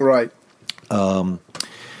Russians? Right.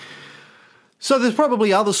 So there's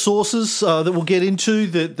probably other sources that we'll get into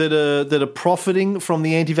that are profiting from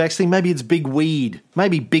the anti-vax thing. Maybe it's big weed.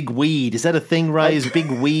 Maybe big weed. Is that a thing, Ray? Is big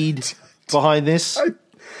weed behind this?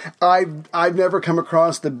 I've never come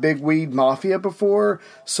across the big weed mafia before,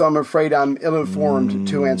 so I'm afraid I'm ill-informed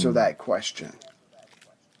to answer that question.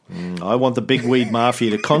 I want the big weed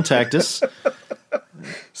mafia to contact us.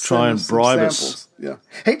 Try and bribe us. Yeah.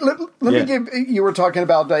 Hey, let me give. You were talking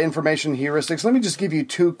about information heuristics. Let me just give you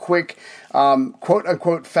two quick quote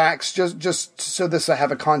unquote facts, just so this I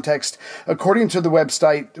have a context. According to the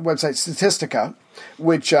website Statistica,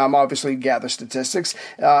 which obviously gathers statistics,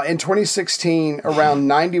 in 2016, around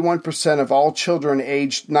 91% of all children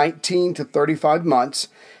aged 19 to 35 months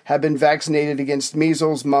have been vaccinated against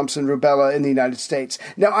measles, mumps, and rubella in the United States.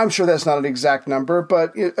 Now, I'm sure that's not an exact number,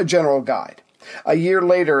 but a general guide. A year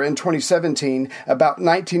later, in 2017, about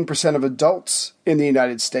 19% of adults in the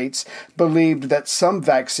United States believed that some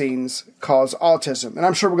vaccines cause autism. And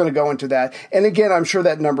I'm sure we're going to go into that. And again, I'm sure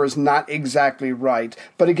that number is not exactly right.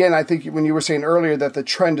 But again, I think when you were saying earlier that the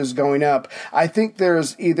trend is going up, I think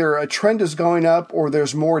there's either a trend is going up or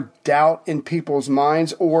there's more doubt in people's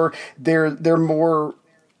minds, or they're more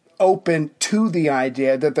open to the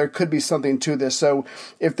idea that there could be something to this. So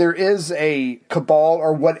if there is a cabal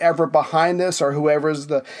or whatever behind this, or whoever's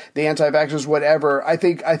the anti-vaxxers, whatever, I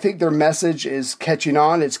think their message is catching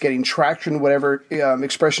on. It's getting traction, whatever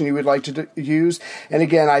expression you would like to use. And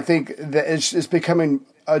again, I think that it's becoming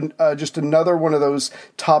just another one of those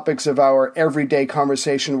topics of our everyday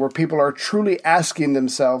conversation where people are truly asking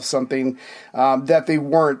themselves something that they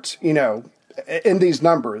weren't, in these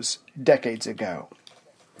numbers decades ago.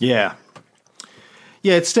 Yeah,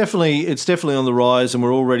 it's definitely on the rise, and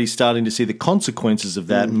we're already starting to see the consequences of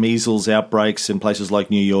that. Measles outbreaks in places like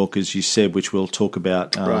New York, as you said, which we'll talk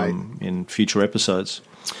about in future episodes.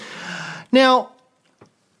 Now,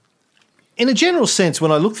 in a general sense,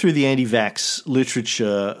 when I look through the anti-vax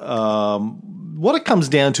literature, what it comes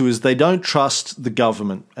down to is they don't trust the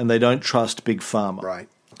government and they don't trust Big Pharma. Right.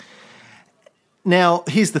 Now,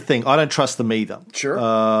 here's the thing. I don't trust them either. Sure.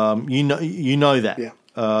 You know that. Yeah.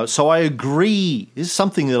 So I agree. This is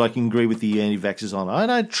something that I can agree with the anti-vaxxers on. I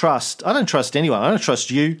don't trust anyone. I don't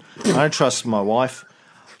trust you. I don't trust my wife.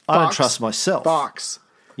 I don't trust myself. Fox.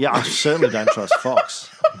 Yeah, I certainly don't trust Fox.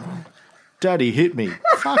 Daddy hit me.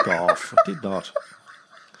 Fuck off. I did not.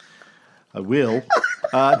 I will.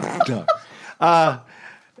 No.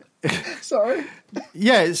 Sorry.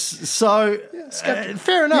 Yes. So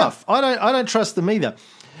fair enough. Yeah. I don't trust them either.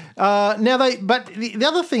 But the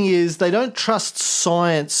other thing is they don't trust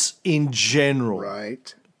science in general.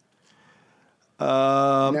 Right.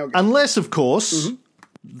 Unless, of course,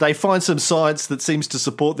 they find some science that seems to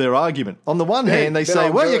support their argument. On the one hand, they say,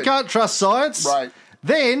 well, you can't trust science. Right.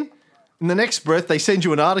 Then, in the next breath, they send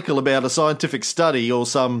you an article about a scientific study or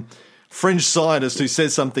some French scientist who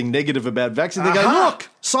says something negative about vaccines. They go, look,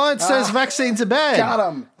 science says vaccines are bad. Got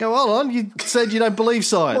 'em. Go, hold on, you said you don't believe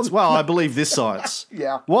science. Well, I believe this science.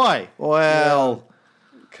 Yeah. Why? Well,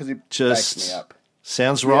 Because he just backs me up.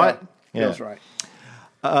 sounds right. Yeah. Feels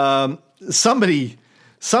right.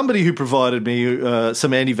 Somebody who provided me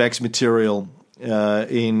some anti-vax material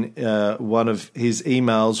in one of his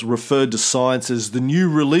emails referred to science as the new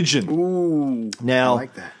religion. Ooh, now, I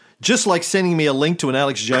like that. Just like sending me a link to an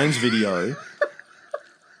Alex Jones video,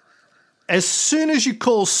 as soon as you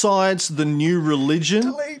call science the new religion,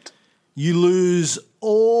 Delete. you lose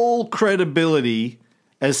all credibility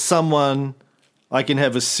as someone I can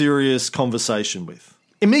have a serious conversation with.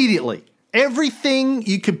 Immediately. Everything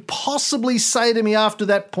you could possibly say to me after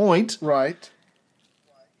that point Right.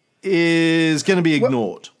 is going to be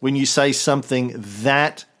ignored when you say something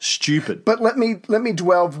that stupid. But let me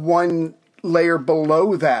delve one layer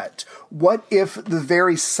below that. What if the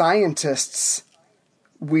very scientists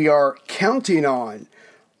we are counting on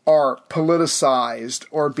are politicized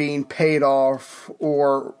or being paid off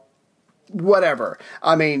or whatever?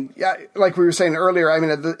 I mean, like we were saying earlier, I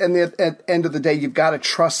mean, at the end of the day, you've got to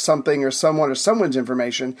trust something or someone or someone's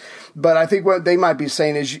information. But I think what they might be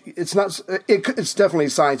saying is it's definitely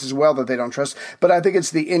science as well that they don't trust. But I think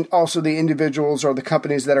it's also the individuals or the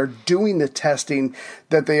companies that are doing the testing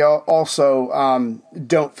that they also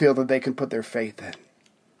don't feel that they can put their faith in.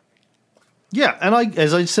 Yeah, and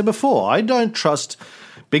as I said before, I don't trust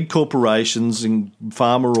big corporations in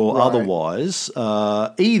pharma or otherwise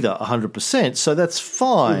either 100%, so that's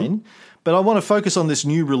fine. But I want to focus on this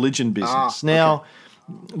new religion business. Now,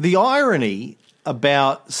 the irony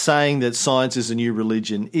about saying that science is a new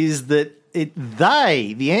religion is that the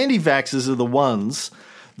anti-vaxxers are the ones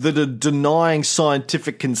that are denying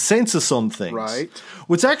scientific consensus on things, Right.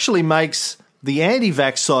 which actually makes the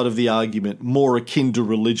anti-vax side of the argument more akin to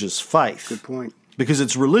religious faith. Good point. Because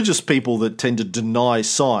it's religious people that tend to deny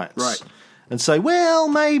science. Right. And say, well,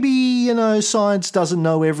 maybe, science doesn't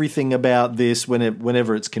know everything about this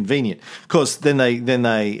whenever it's convenient. Of course, then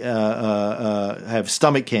they have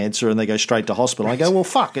stomach cancer and they go straight to hospital. I go, well,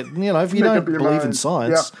 fuck it. If you don't believe in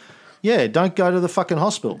science, don't go to the fucking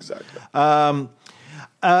hospital. Exactly.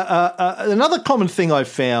 Another common thing I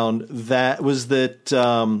found was that,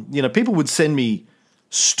 people would send me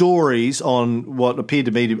stories on what appeared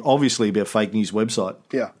to me to obviously be a fake news website.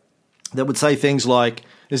 Yeah. That would say things like,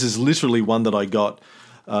 this is literally one that I got,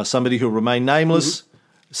 somebody who remained nameless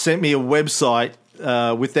sent me a website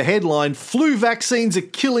with the headline, "Flu vaccines are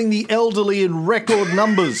killing the elderly in record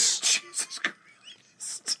numbers." Jesus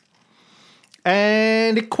Christ.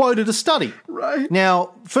 And it quoted a study. Right.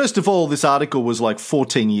 Now, first of all, this article was like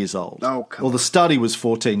 14 years old. Oh, come Well, the study was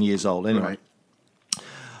 14 years old anyway. Right.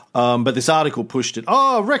 But this article pushed it.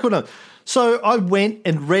 Oh, record number. So I went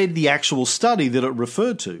and read the actual study that it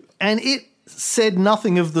referred to, and it said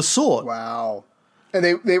nothing of the sort. Wow. And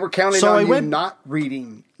they were counting on you not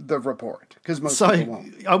reading the report, because most people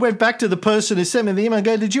won't. I went back to the person who sent me the email and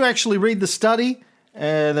go, did you actually read the study?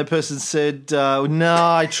 And the person said, no,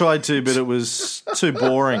 I tried to, but it was too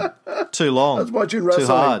boring, too long, I was watching wrestling.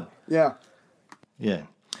 too hard. Yeah. Yeah.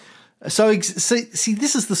 So, see,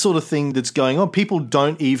 this is the sort of thing that's going on. People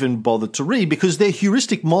don't even bother to read because their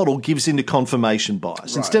heuristic model gives into confirmation bias.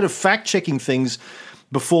 Right. Instead of fact-checking things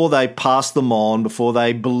before they pass them on, before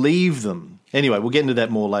they believe them. Anyway, we'll get into that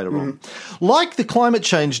more later on. Like the climate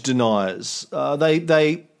change deniers,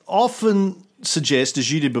 they often suggest,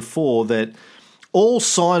 as you did before, that all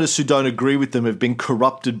scientists who don't agree with them have been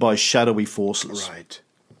corrupted by shadowy forces. Right.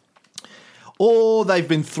 Or they've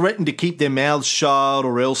been threatened to keep their mouths shut,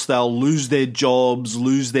 or else they'll lose their jobs,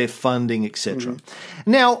 lose their funding, etc.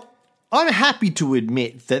 Now, I'm happy to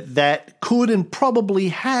admit that could and probably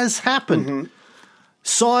has happened.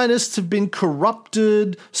 Scientists have been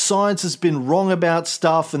corrupted, science has been wrong about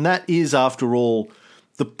stuff, and that is, after all,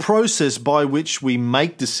 the process by which we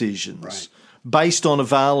make decisions, based on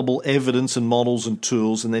available evidence and models and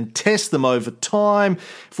tools, and then test them over time.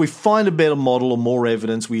 If we find a better model or more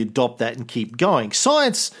evidence, we adopt that and keep going.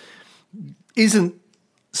 Science isn't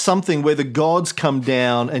something where the gods come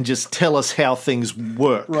down and just tell us how things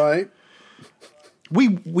work. Right.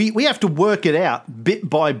 We have to work it out bit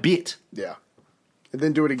by bit. Yeah. And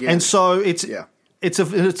then do it again. And so it's an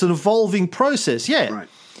evolving process. Yeah.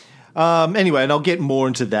 Right. Anyway, and I'll get more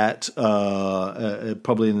into that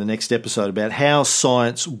probably in the next episode about how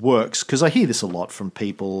science works, because I hear this a lot from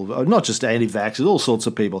people, not just anti-vaxxers, all sorts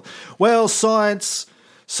of people. Well, science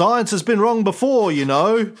has been wrong before, you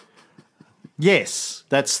know. Yes,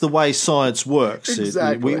 that's the way science works.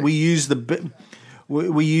 Exactly. We use the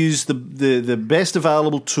best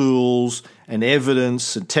available tools and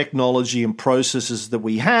evidence and technology and processes that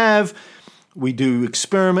we have. We do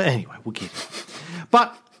experiment. Anyway, we'll get it.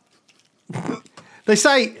 But they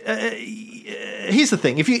say, here's the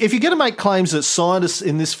thing. If you're going to make claims that scientists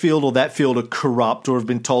in this field or that field are corrupt or have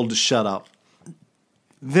been told to shut up,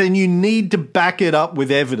 then you need to back it up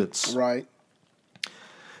with evidence. Right.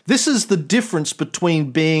 This is the difference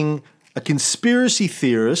between being a conspiracy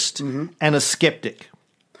theorist and a skeptic.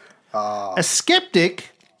 A skeptic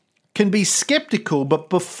can be skeptical, but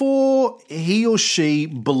before he or she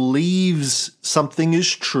believes something is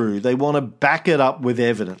true, they want to back it up with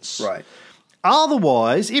evidence. Right.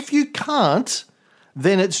 Otherwise, if you can't,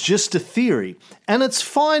 then it's just a theory. And it's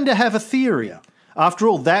fine to have a theory. Yeah. After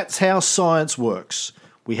all, that's how science works.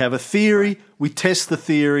 We have a theory, we test the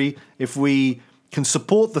theory. If we can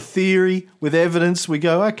support the theory with evidence, we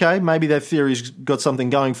go, okay, maybe that theory's got something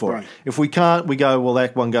going for Right. it. If we can't, we go, well,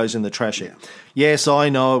 that one goes in the trash heap. Yes, I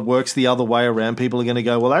know it works the other way around. People are going to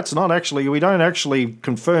go, well, that's not actually, we don't actually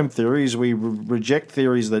confirm theories. We reject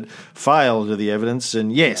theories that fail to the evidence.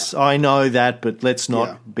 And yes, I know that, but let's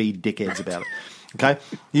not be dickheads about it. Okay?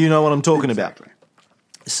 You know what I'm talking about.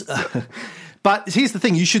 But here's the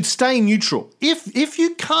thing, you should stay neutral. If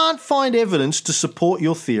you can't find evidence to support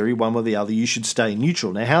your theory, one way or the other, you should stay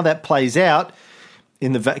neutral. Now, how that plays out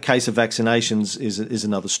in the case of vaccinations is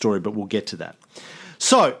another story, but we'll get to that.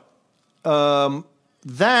 So,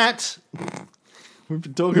 that, we've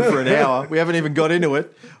been talking for an hour. We haven't even got into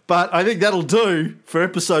it, but I think that'll do for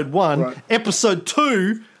episode 1. Right. Episode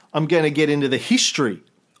 2, I'm going to get into the history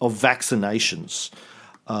of vaccinations.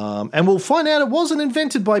 And we'll find out it wasn't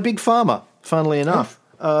invented by Big Pharma, funnily enough,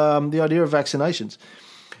 the idea of vaccinations.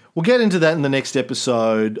 We'll get into that in the next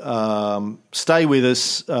episode. Stay with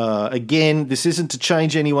us. Again, this isn't to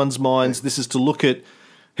change anyone's minds. This is to look at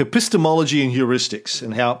epistemology and heuristics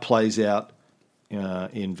and how it plays out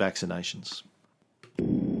in vaccinations.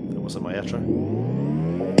 That wasn't my outro.